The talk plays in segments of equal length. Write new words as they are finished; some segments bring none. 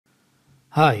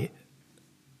Hi,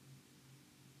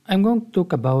 I'm going to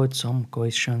talk about some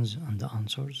questions and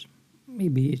answers.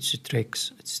 Maybe it's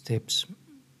tricks, it's tips,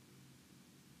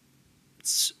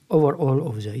 it's overall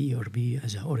of the ERP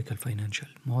as a Oracle financial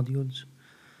modules.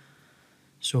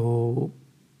 So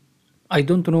I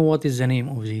don't know what is the name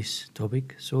of this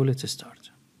topic, so let's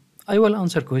start. I will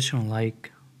answer question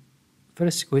like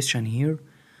first question here,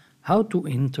 how to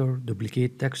enter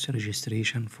duplicate tax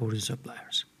registration for the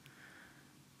suppliers.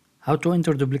 How to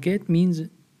enter duplicate means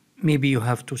maybe you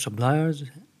have two suppliers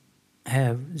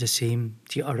have the same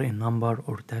TRN number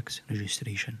or tax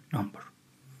registration number.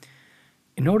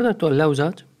 In order to allow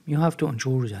that, you have to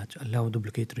ensure that allow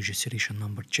duplicate registration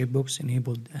number checkbox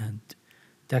enabled and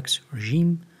tax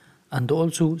regime, and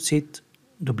also set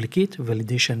duplicate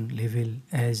validation level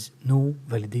as no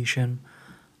validation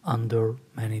under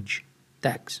manage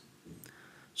tax.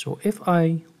 So if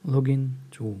I log in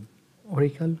to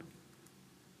Oracle,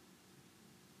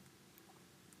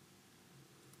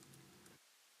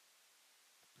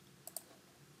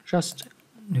 just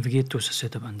navigate to the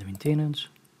setup and maintenance.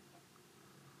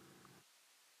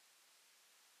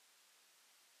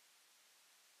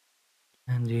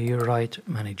 And here write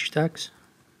manage tax.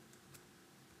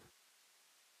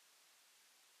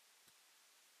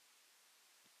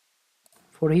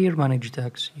 For here manage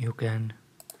tax, you can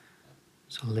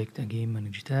select again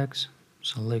manage tax,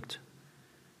 select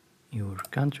your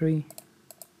country,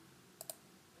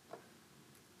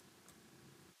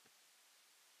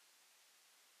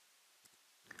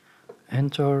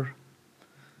 enter,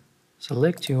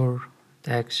 select your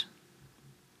tax,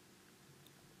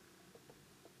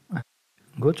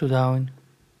 go to down.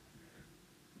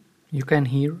 You can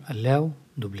here allow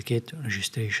duplicate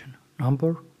registration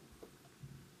number,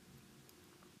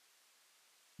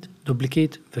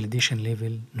 duplicate validation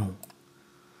level no.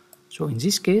 So in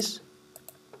this case,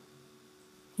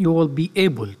 you will be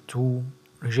able to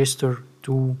register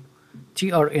two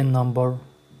TRN number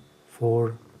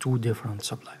for two different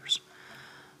suppliers.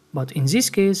 But in this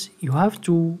case, you have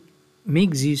to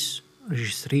make these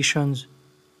registrations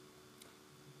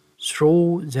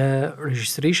through the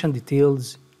registration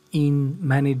details in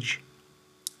manage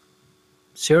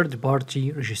third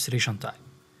party registration type.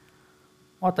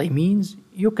 What I means,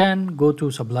 you can go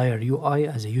to supplier UI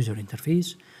as a user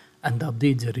interface and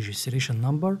update the registration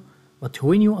number, but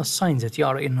when you assign the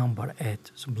TRN number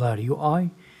at supplier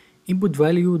UI, input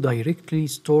value directly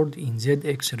stored in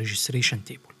ZX registration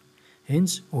table.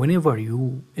 Hence, whenever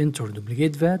you enter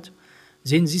duplicate VAT,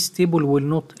 then this table will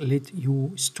not let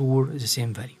you store the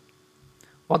same value.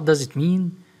 What does it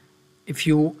mean? If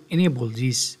you enable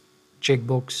this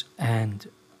checkbox and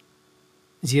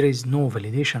there is no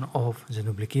validation of the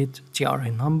duplicate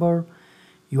TRN number,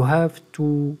 you have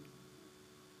to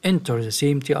enter the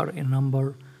same TRN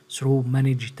number through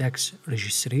manage tax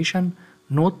registration,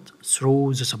 not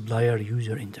through the supplier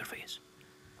user interface.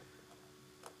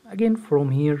 Again, from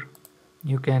here,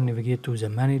 you can navigate to the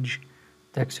manage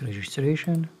tax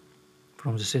registration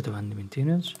from the setup and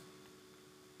maintenance.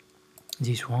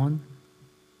 This one,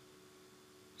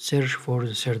 search for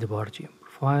the third party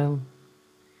profile.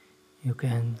 You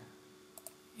can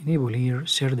enable here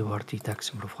third party tax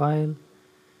profile.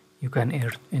 You can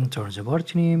enter the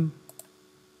party name.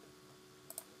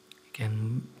 You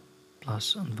can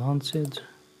plus advanced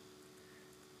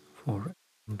for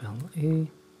example A.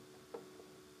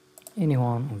 Any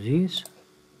one of these.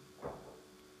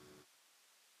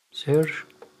 Search.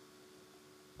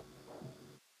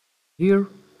 Here.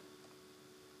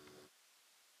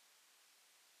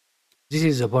 This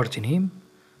is the party name.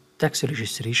 Tax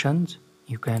registrations.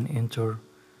 You can enter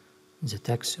the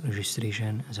tax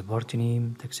registration as a party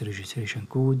name, tax registration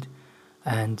code,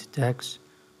 and tax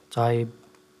type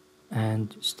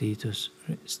and status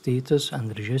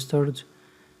and registered.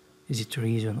 Is it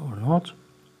reason or not?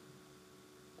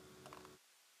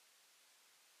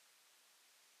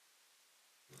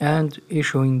 And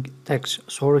issuing tax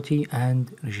authority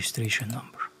and registration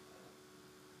number.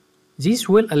 This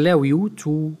will allow you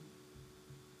to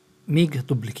make a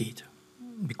duplicate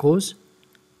because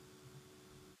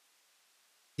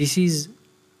this is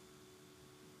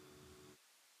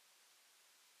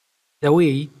the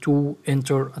way to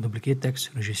enter a duplicate tax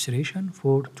registration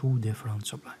for two different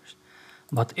suppliers.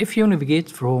 But if you navigate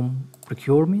from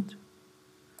procurement,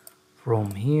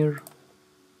 from here,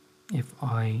 if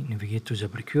I navigate to the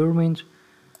procurement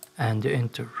and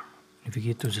enter,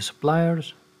 navigate to the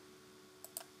suppliers,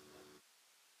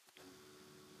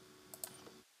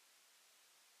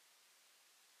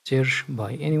 search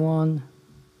by anyone,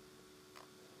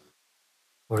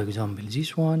 for example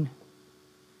this one,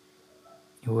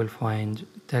 you will find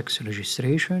tax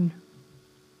registration.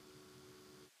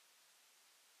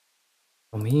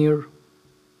 from here,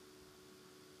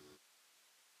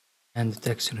 and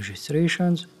tax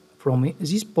registrations. From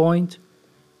this point,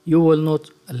 you will not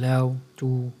allow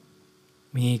to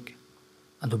make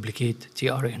a duplicate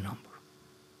TRN number.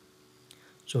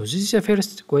 So this is the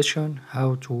first question,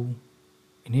 how to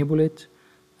enable it,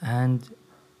 and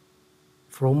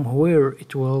from where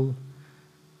it will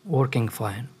working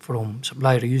fine, from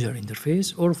supplier user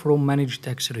interface or from manage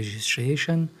tax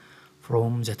registration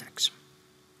from the tax.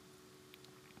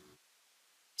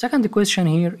 Second question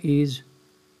here is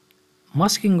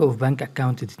masking of bank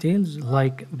account details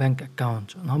like bank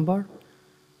account number.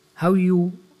 How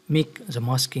you make the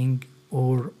masking,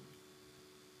 or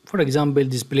for example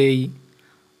display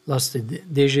last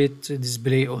digit,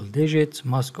 display all digits,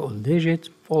 mask all digits,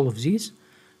 all of these,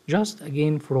 just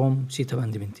again from setup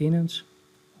and maintenance.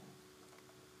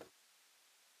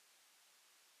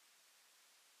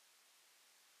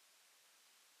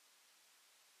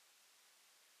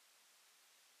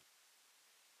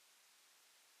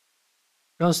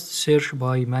 Just search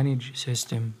by manage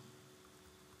system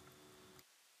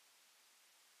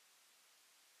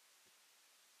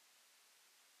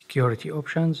security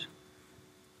options.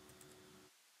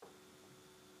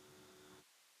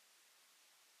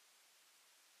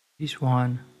 This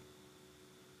one,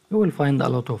 you will find a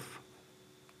lot of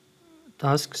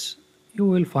tasks. You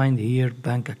will find here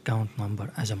bank account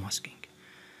number as a masking.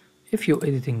 If you're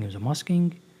editing the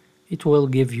masking, it will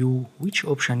give you which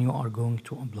option you are going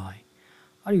to apply.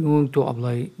 Are you going to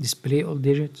apply display all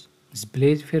digits,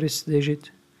 display first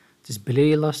digit,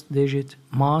 display last digit,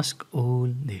 mask all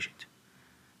digit?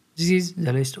 This is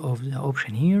the list of the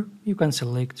option here. You can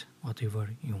select whatever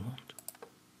you want.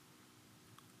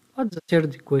 But the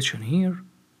third question here,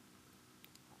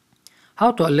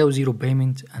 how to allow zero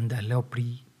payment and allow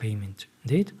prepayment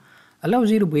date. Allow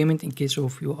zero payment in case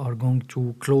of you are going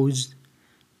to close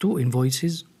two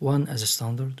invoices, one as a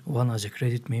standard, one as a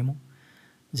credit memo.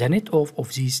 The net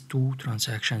of these two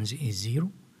transactions is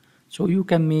zero, so you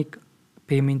can make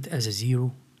payment as a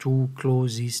zero to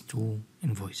close these two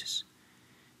invoices.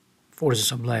 For the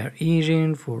supplier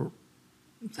agent, for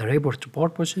the report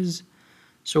purposes,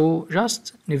 so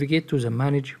just navigate to the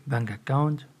manage bank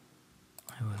account.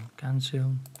 I will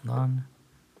cancel, done,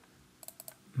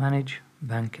 manage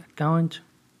bank account.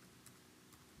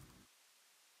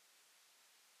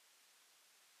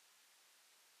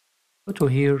 Go to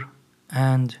here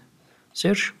and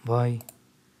search by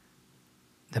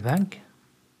the bank.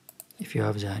 If you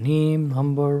have the name,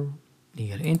 number,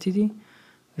 legal entity,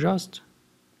 just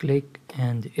click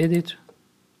and edit.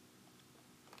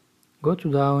 Go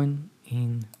to down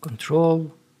in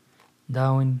control,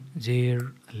 down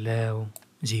there, allow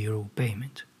zero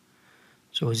payment.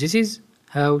 So this is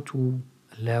how to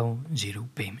allow zero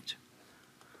payment.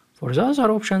 For the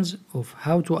other options of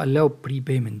how to allow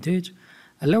prepayment date,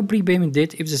 allow prepayment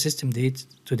date if the system date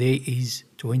today is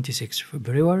 26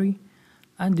 February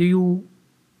and you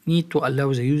need to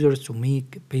allow the users to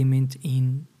make payment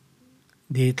in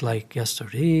date like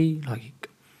yesterday, like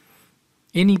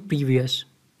any previous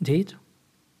date.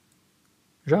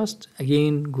 Just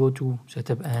again go to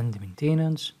setup and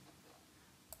maintenance,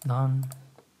 done,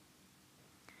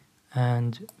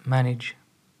 and manage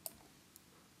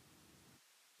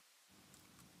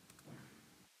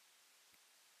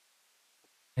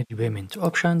payment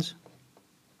options.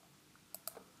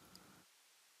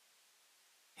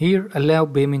 Here allow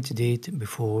payment date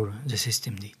before the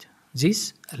system date.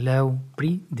 This allow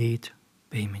pre-date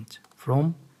payment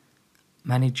from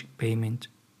manage payment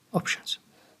options.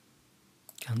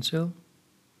 Cancel.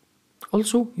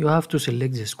 Also you have to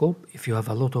select the scope. If you have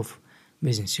a lot of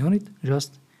business unit,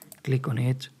 just click on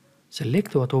it,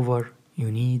 select whatever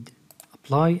you need,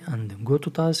 apply and go to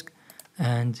task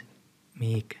and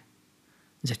make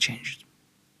the changes.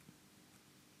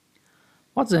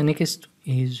 What's the next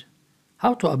is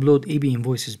how to upload AP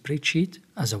Invoice spreadsheet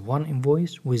as a one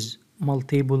invoice with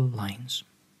multiple lines.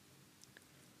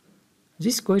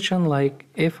 This question, like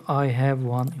if I have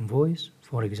one invoice,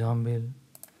 for example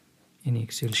in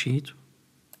Excel sheet,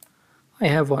 I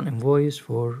have one invoice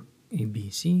for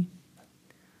ABC.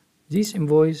 This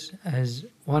invoice has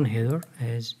one header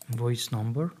as invoice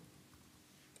number,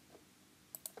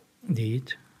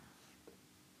 date,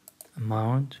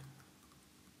 amount,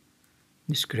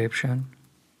 description,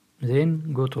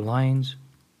 then go to lines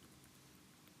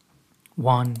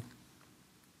 1,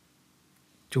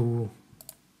 2,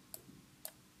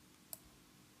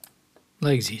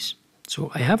 like this.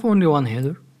 So I have only one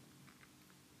header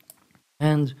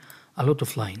and a lot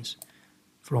of lines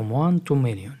from 1 to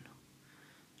million.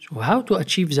 So how to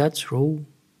achieve that through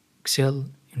Excel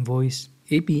invoice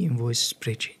AP invoice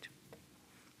spreadsheet?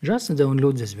 Just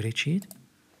download the spreadsheet,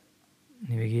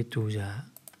 navigate to the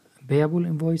payable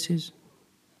invoices,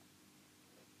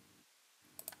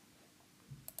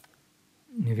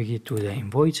 navigate to the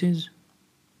invoices,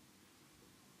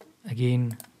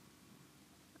 again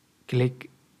click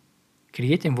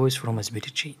create invoice from a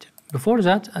spreadsheet. Before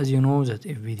that, as you know that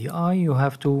FBDI, you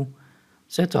have to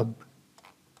set up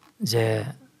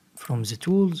from the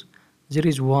tools, there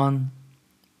is one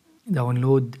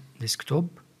download desktop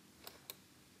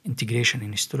integration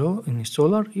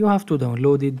installer. You have to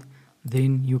download it,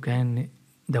 then you can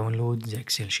download the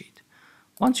Excel sheet.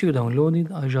 Once you download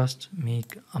it, I just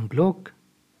make unblock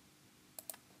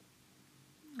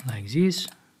like this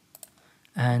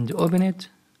and open it.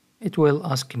 It will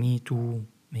ask me to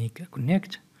make a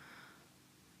connect.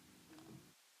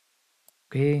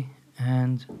 Okay,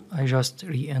 and I just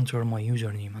re-enter my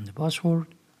username and the password.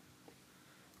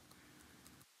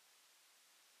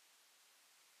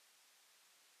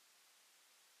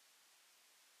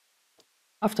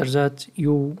 After that,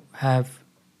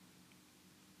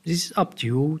 this is up to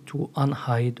you to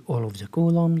unhide all of the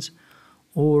columns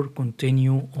or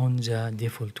continue on the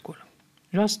default column.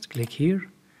 Just click here,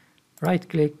 right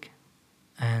click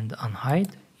and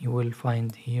unhide. You will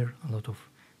find here a lot of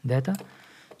data.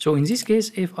 So in this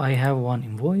case, if I have one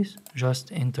invoice,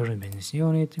 just enter the business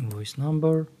unit, invoice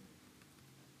number,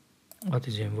 what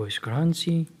is the invoice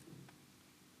currency,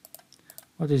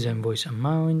 what is the invoice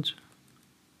amount,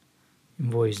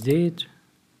 invoice date,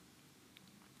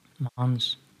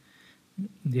 month,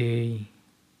 day,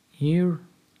 year,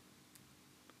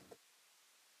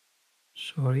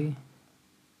 sorry,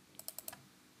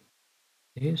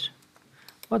 this,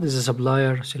 what is the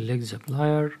supplier, select the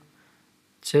supplier,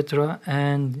 etc.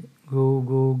 and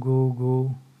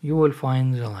go. You will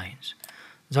find the lines.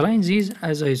 The lines is,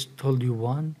 as I told you,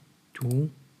 1,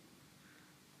 2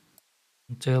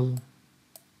 until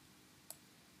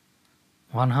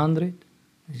 100.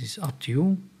 This is up to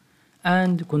you,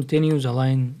 and continue the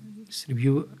line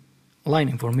line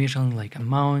information like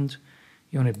amount,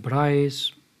 unit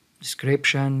price,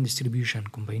 description, distribution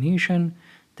combination,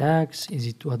 tax,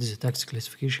 what is the tax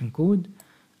classification code,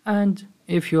 and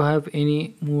if you have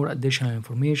any more additional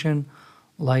information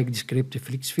like descriptive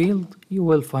flex field, you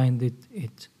will find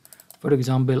it. For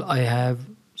example, I have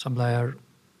supplier,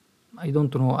 I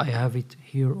don't know I have it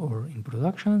here or in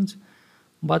productions,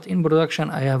 but in production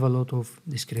I have a lot of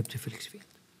descriptive flex field.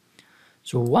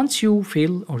 So once you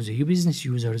fill, or the business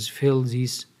users fill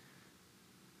these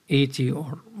 80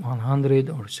 or 100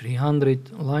 or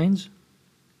 300 lines,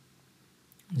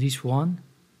 this one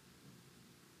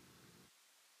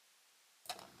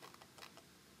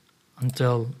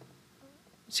until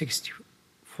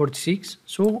 46,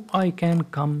 so I can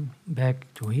come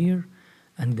back to here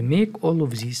and make all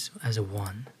of this as a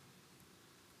 1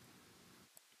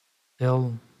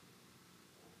 till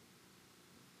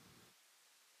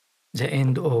the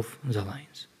end of the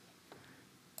lines.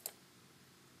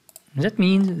 That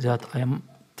means that I am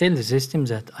tell the system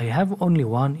that I have only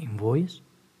one invoice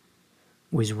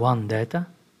with one data,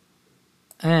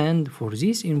 and for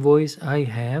this invoice I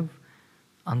have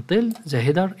until the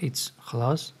header, it's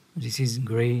خلاص, this is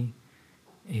gray,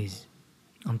 is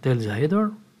until the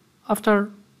header. After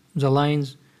the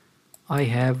lines I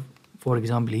have, for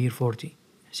example, here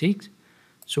 46.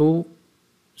 So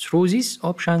through these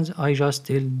options I just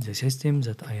tell the system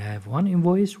that I have one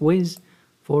invoice with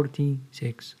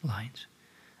 46 lines.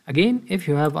 Again, if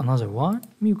you have another one,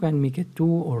 you can make it 2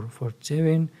 or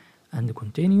 47 and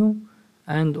continue,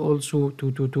 and also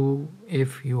 222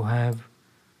 if you have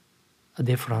a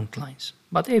different lines.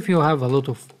 But if you have a lot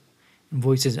of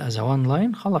invoices as a one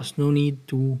line, خلاص, no need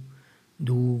to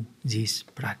do this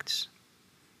practice.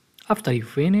 After you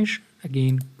finish,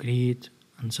 again create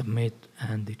and submit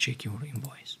and check your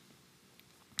invoice.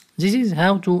 This is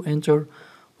how to enter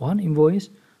one invoice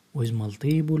with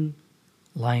multiple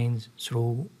lines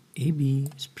through AB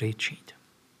spreadsheet.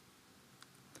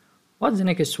 What's the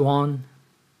next one?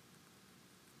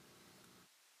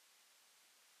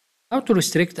 How to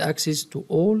restrict access to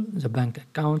all the bank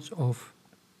accounts of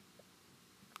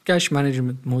cash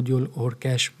management module or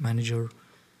cash manager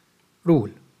rule.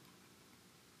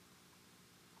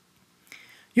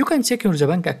 You can secure the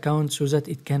bank account so that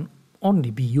it can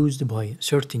only be used by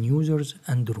certain users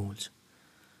and rules.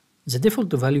 The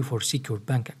default value for secure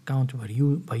bank account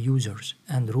by users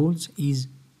and rules is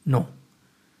no.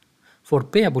 For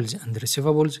payables and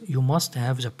receivables, you must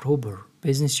have the proper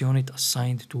business unit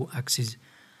assigned to access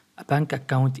a bank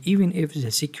account even if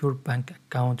the secure bank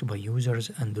account by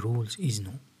users and rules is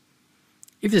no.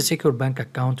 If the secure bank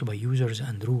account by users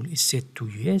and rule is set to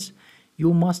yes,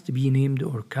 you must be named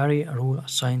or carry a role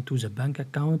assigned to the bank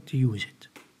account to use it.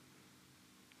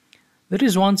 There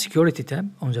is one security tab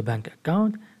on the bank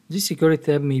account. This security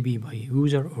tab may be by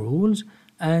user or rules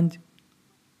and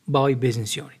by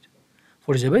business unit.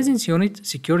 For the business unit,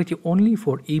 security only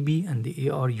for AB and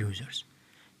AR users.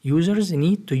 Users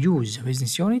need to use the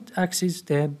business unit access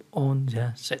tab on the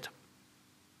setup.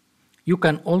 You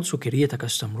can also create a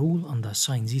custom rule and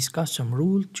assign this custom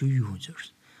rule to users.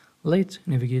 Let's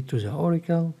navigate to the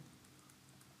Oracle.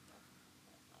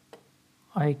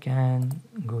 I can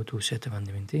go to setup and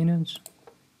maintenance,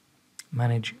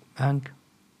 manage bank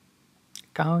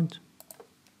account.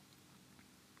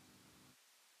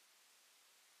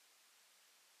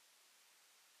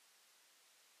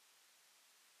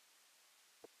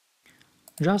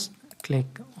 Just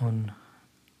click on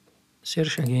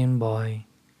search again by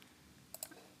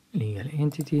legal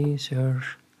entity, search,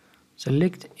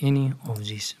 select any of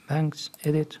these banks,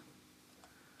 edit.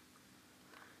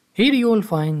 Here you will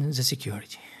find the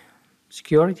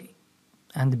security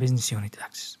and business unit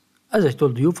access. As I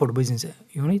told you, for business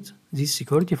unit, this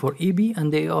security for AB and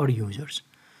AR users.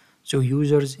 So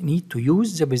users need to use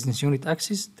the business unit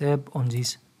access tab on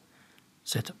this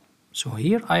setup. So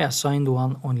here I assigned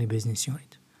one only business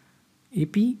unit,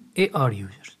 AP AR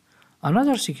users.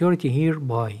 Another security here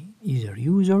by either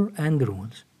user and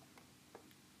rules.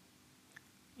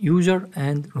 User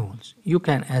and rules. You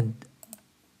can add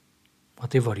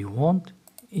whatever you want,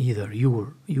 either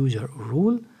your user or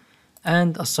rule,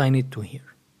 and assign it to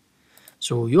here.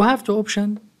 So you have two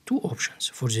options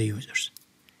for the users.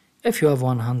 If you have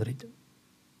 100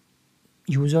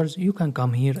 users, you can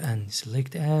come here and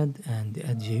select add and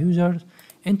add the users,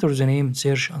 enter the name,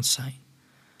 search and sign.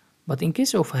 But in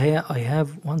case of here I have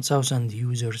 1000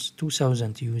 users,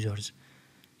 2000 users,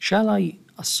 shall I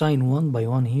assign one by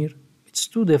one here? It's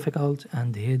too difficult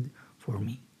and hard for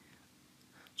me.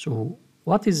 So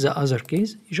what is the other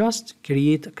case? Just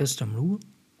create a custom rule.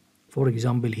 For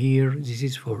example, here this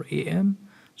is for AM,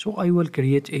 so I will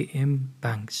create AM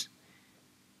banks.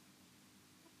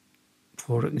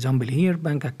 For example, here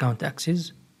bank account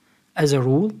access as a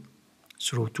rule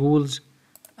through tools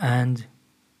and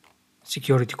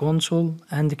security console,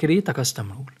 and create a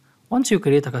custom rule. Once you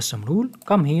create a custom rule,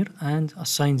 come here and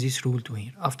assign this rule to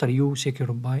here. After you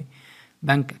secure by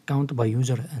bank account by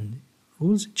user and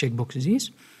rules, checkbox this,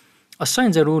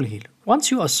 assign the rule here.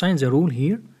 Once you assign the rule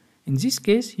here, in this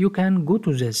case, you can go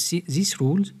to these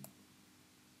rules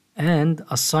and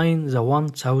assign the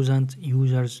 1000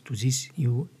 users to this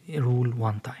rule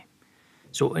one time.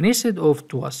 So instead of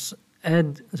to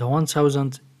add the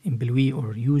 1000 employee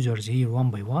or users here one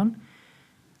by one,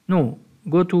 no,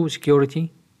 go to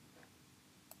security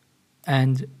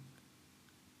and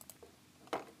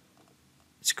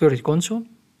security console,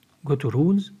 go to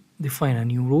rules, define a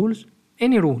new rules,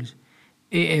 any rules,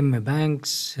 AM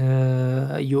banks,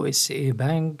 USA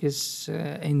banks,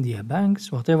 India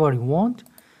banks, whatever you want,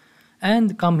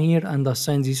 and come here and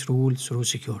assign this rule through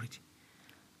security.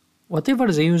 Whatever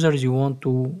the users you want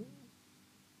to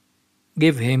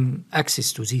give him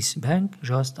access to this bank,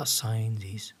 just assign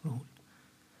this rule.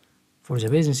 For the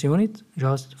business unit,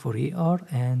 just for AR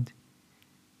and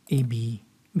AB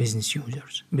business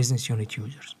unit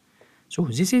users. So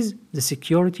this is the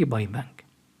security by bank.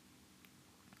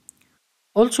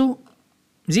 Also,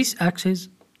 this access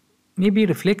may be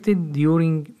reflected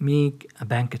during make a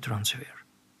bank transfer.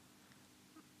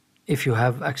 If you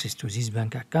have access to this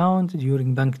bank account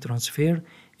during bank transfer,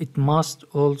 it must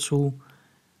also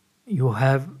you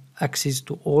have access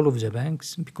to all of the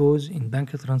banks, because in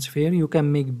bank transfer you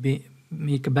can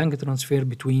make a bank transfer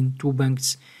between two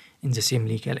banks in the same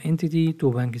legal entity,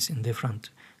 two banks in different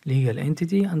legal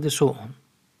entity, and so on.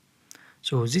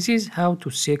 So this is how to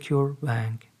secure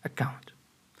bank account.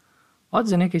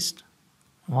 What's the next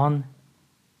one?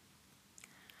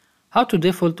 How to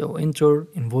default or enter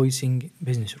invoicing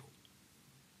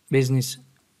business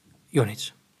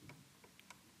units.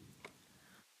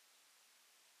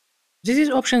 This is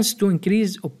options to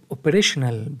increase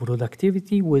operational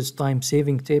productivity with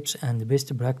time-saving tips and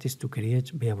best practice to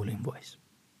create payable invoice.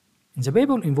 In the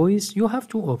payable invoice, you have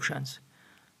two options,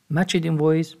 matched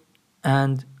invoice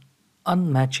and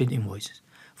unmatched invoices.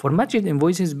 For matched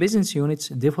invoices, business units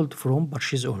default from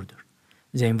purchase order.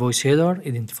 The invoice header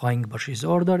identifying purchase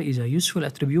order is a useful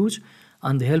attribute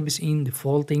and helps in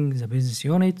defaulting the business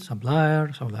unit,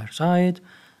 supplier side,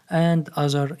 and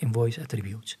other invoice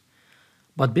attributes.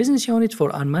 But business units for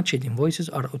unmatched invoices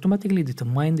are automatically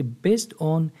determined based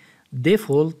on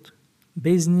default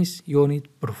business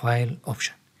unit profile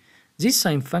option. This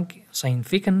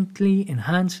significantly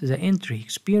enhances the entry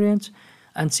experience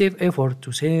and save effort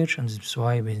to search and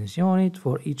specify business unit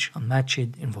for each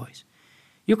unmatched invoice.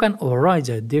 You can override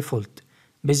the default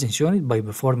business unit by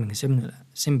performing a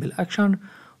simple action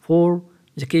for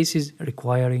the cases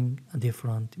requiring a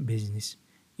different business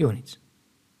units.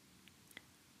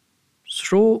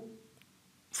 So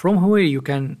from where you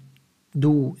can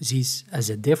do this as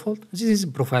a default, this is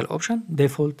profile option,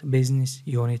 default business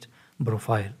unit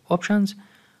profile options.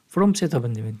 From setup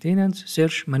and maintenance,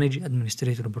 search manage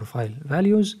administrator profile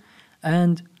values,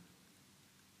 and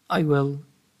I will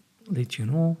let you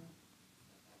know.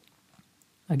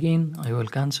 Again, I will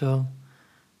cancel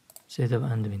setup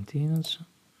and maintenance,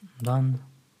 done.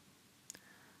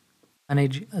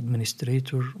 Manage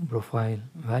administrator profile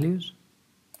values.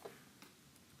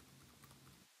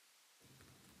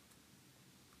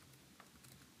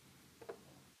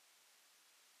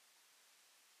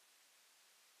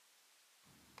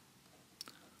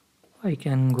 I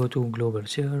can go to global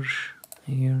search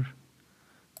here,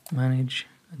 manage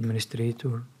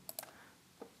administrator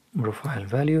profile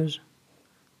values.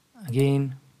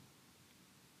 Again,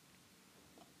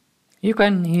 you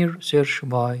can here search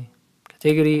by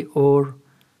category or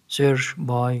search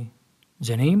by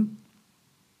the name.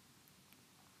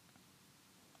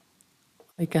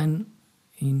 I can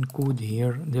include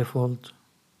here default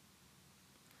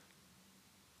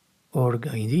org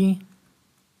ID.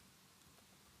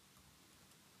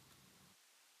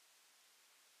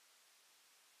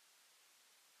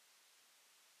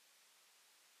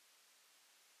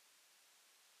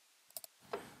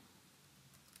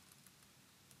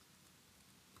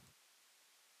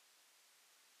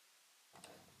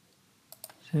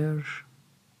 Search.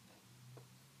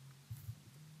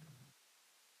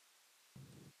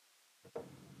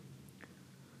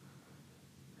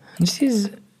 This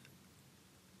is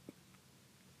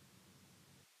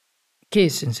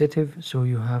case sensitive, so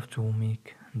you have to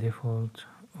make default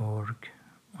org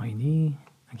ID.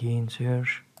 Again,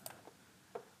 search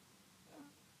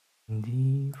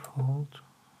default.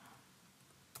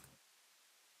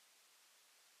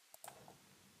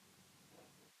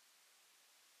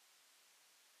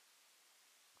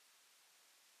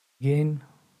 Again,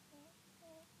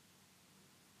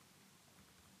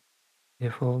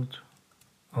 default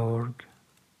org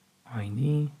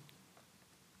ID.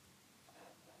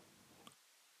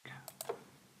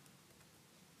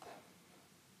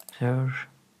 Search.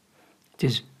 It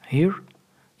is here.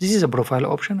 This is a profile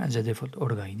option as a default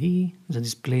org ID. The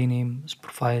display name is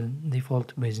profile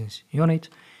default business unit.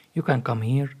 You can come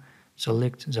here,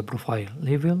 select the profile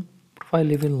level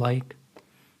like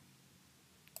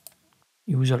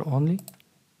user only.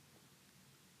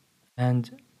 And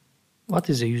what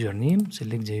is the username?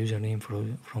 Select the username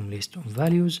from list of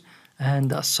values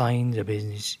and assign the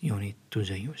business unit to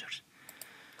the users.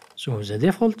 So the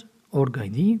default org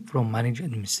ID from manage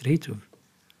administrative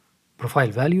profile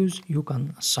values, you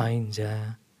can assign the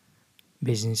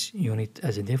business unit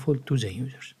as a default to the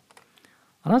users.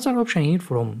 Another option here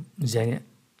from the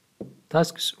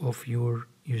tasks of your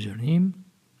username,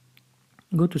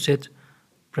 go to set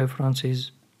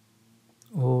preferences,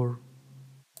 or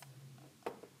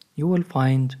you will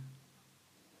find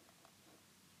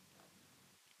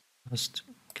just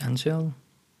cancel,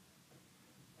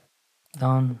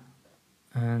 done,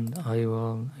 and I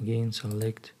will again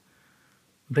select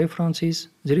preferences.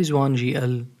 There is one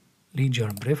GL ledger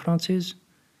preferences.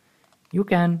 You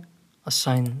can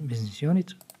assign business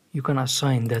unit, you can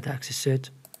assign data access set,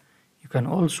 you can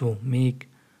also make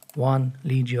one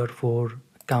ledger for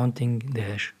accounting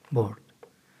dashboard.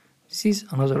 This is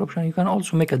another option. You can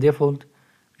also make a default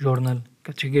journal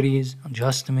categories,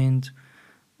 adjustment,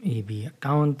 AB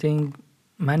accounting,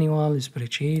 manual,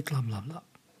 spreadsheet, blah blah blah.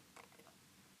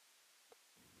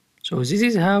 So this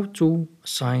is how to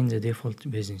assign the default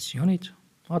business unit.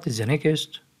 What is the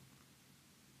next?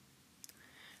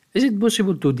 Is it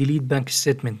possible to delete bank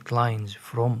statement lines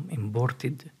from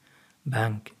imported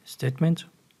bank statement?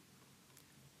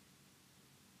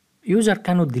 User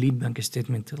cannot delete bank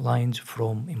statement lines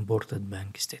from imported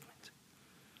bank statement.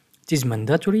 It is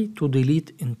mandatory to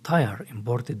delete entire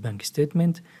imported bank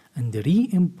statement and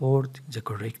re-import the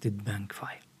corrected bank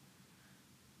file.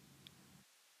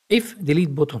 If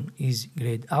delete button is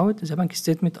grayed out, the bank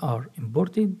statements are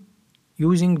imported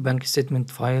using bank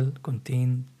statement file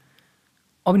contain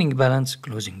opening balance,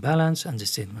 closing balance, and the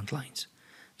statement lines.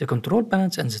 The control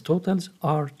balance and the totals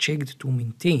are checked to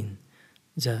maintain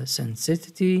the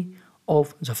sensitivity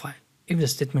of the file. If the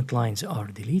statement lines are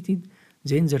deleted,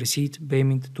 then the receipt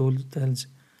payment totals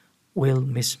will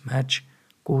mismatch,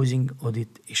 causing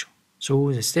audit issue.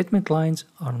 So the statement lines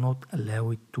are not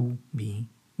allowed to be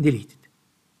deleted.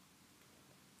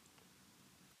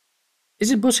 Is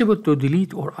it possible to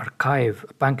delete or archive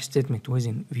a bank statement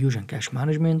within Fusion Cash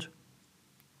Management?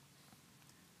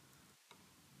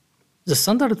 The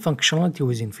standard functionality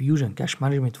within Fusion Cash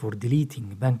Management for deleting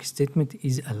bank statement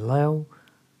is allow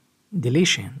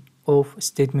deletion of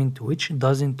statement which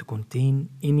doesn't contain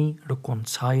any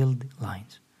reconciled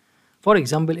lines. For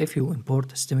example, if you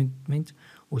import a statement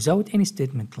without any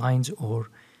statement lines or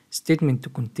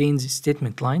statement contains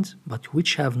statement lines but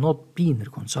which have not been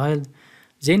reconciled,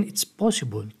 then it's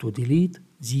possible to delete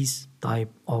these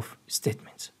type of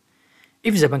statements.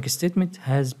 If the bank statement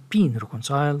has been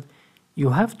reconciled,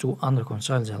 you have to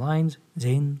unreconcile the lines,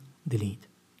 then delete.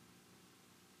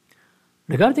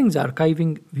 Regarding the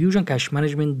archiving, Fusion Cache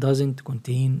Management doesn't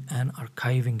contain an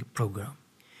archiving program.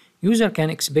 User can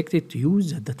expect it to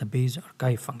use the database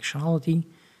archive functionality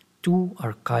to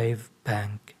archive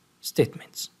bank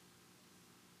statements.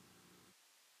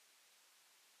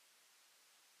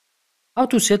 How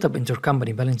to set up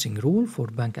intercompany balancing rule for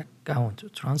bank account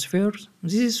transfers?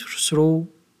 This is through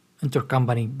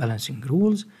intercompany balancing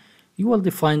rules. You will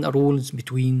define rules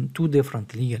between two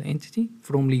different legal entities,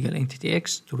 from legal entity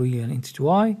X to legal entity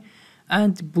Y,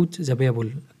 and put the payable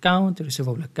account,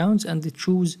 receivable accounts, and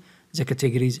choose the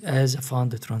categories as a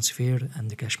fund transfer and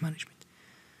the cash management.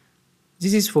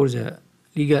 This is for the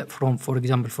legal, for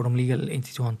example, from legal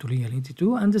entity 1 to legal entity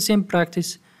 2, and the same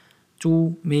practice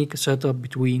to make a setup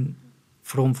between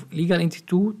from legal entity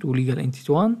 2 to legal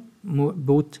entity 1,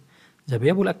 put the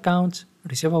payable accounts,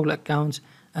 receivable accounts,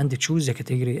 and choose the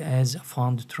category as a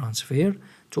fund transfer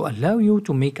to allow you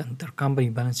to make an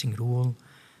intercompany balancing rule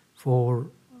for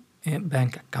a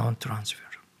bank account transfer.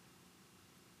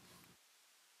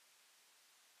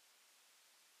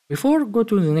 Before go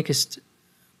to the next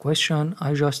question,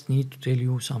 I just need to tell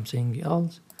you something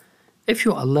else. If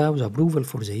you allow the approval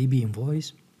for the AP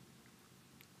invoice,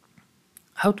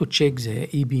 how to check the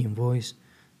AP invoice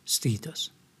status?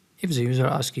 If the user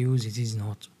asks you this is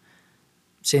not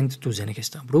sent to the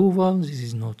next approval, this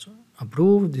is not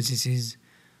approved, this is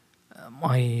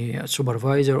my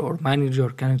supervisor or manager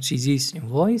cannot see this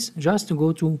invoice, just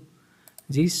go to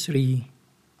these three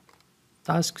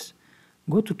tasks,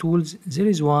 go to tools, there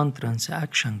is one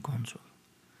transaction console.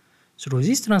 Through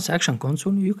this transaction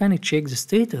console, you can check the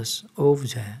status of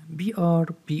the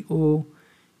BR, PO,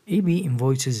 AP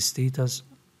invoices status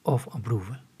of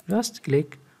approval. Just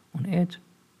click on it.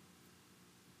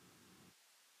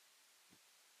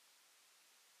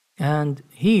 And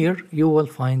here you will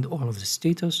find all of the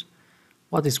status,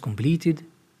 what is completed,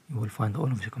 you will find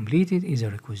all of the completed, either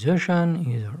requisition,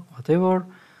 either whatever,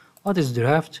 what is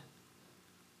draft,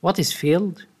 what is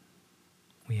failed,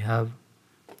 we have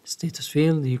status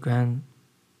field, you can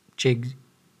check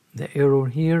the error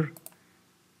here,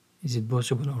 is it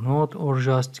possible or not, or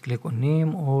just click on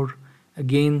name, or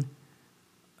again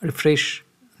refresh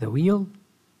the wheel.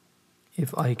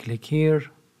 If I click here,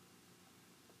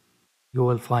 you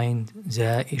will find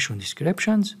the issue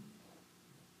descriptions,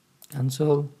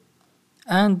 cancel,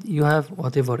 and you have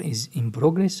whatever is in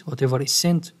progress, whatever is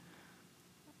sent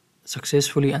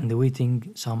successfully and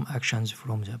awaiting some actions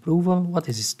from the approval, what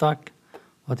is stuck,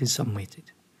 what is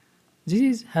submitted. This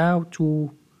is how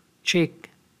to check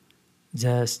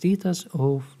the status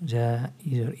of the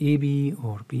either AB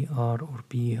or PR or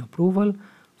PE approval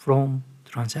from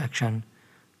transaction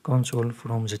console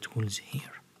from the tools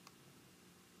here.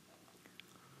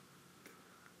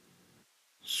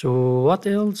 So what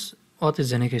else? What is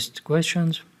the next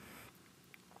questions?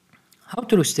 How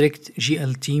to restrict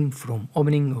GL team from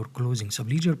opening or closing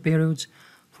subledger periods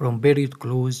from period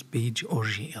close page or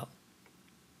GL.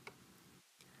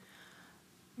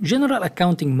 General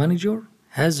Accounting Manager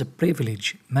has a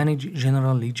privilege manage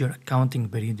general ledger accounting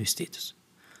period status,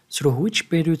 through which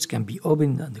periods can be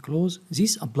opened and closed.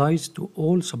 This applies to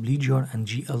all subledger and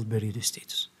GL period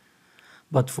status.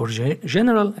 But for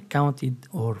general accounting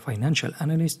or financial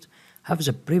analysts have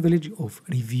the privilege of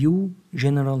review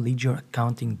general ledger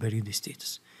accounting period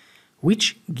status,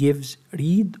 which gives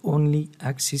read-only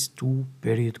access to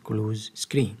period close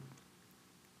screen.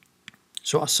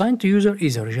 So assign to user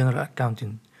either general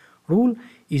accounting rule,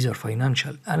 either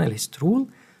financial analyst rule,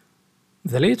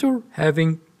 the latter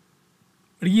having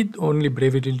read-only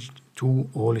privilege to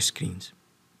all screens.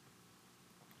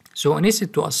 So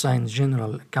instead to assign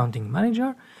general accounting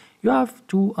manager, you have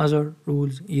two other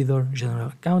rules, either general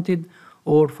accounting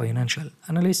or financial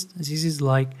analyst. This is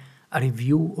like a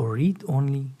review or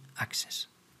read-only access.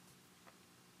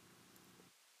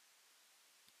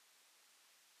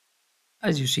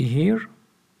 As you see here,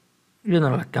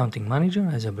 general accounting manager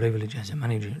has a privilege as a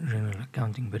manager general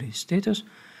accounting period status,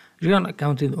 general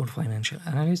accounting or financial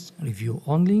analyst review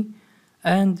only,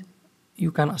 and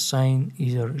you can assign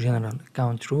either general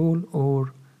account rule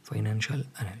or financial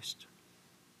analyst.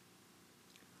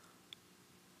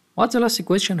 What's the last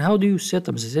question? How do you set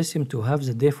up the system to have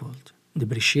the default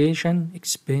depreciation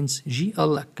expense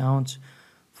GL accounts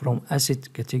from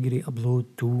asset category upload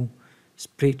to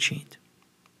spreadsheet?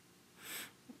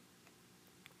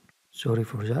 Sorry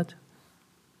for that.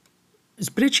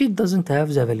 Spreadsheet doesn't have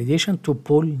the validation to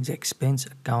pull the expense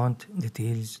account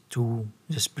details to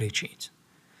the spreadsheet.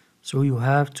 So you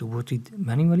have to put it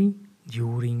manually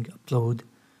during upload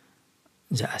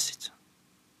the assets.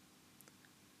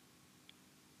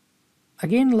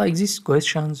 Again, like these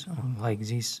questions, or like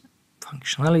these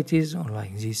functionalities, or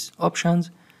like these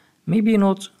options, maybe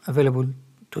not available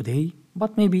today,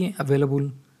 but maybe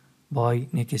available by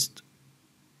next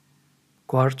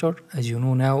quarter. As you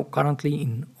know now, currently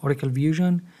in Oracle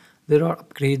Fusion, there are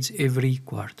upgrades every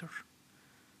quarter.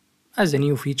 As a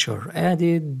new feature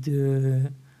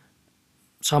added,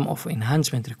 some of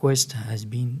enhancement request has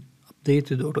been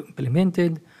updated or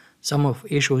implemented, some of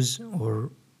issues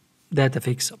or data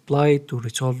fix applied to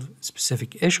resolve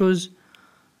specific issues.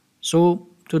 So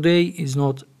today is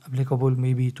not applicable,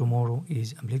 maybe tomorrow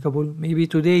is applicable. Maybe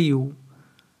today you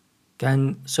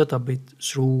can set up it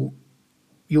through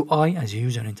UI as a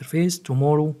user interface.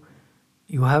 Tomorrow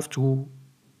you have to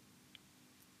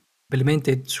implement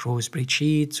it through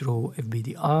spreadsheet, through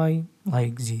FBDI,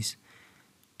 like these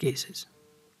cases.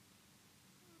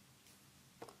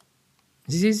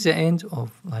 This is the end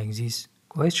of like these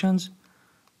questions.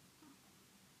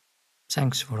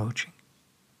 Thanks for watching.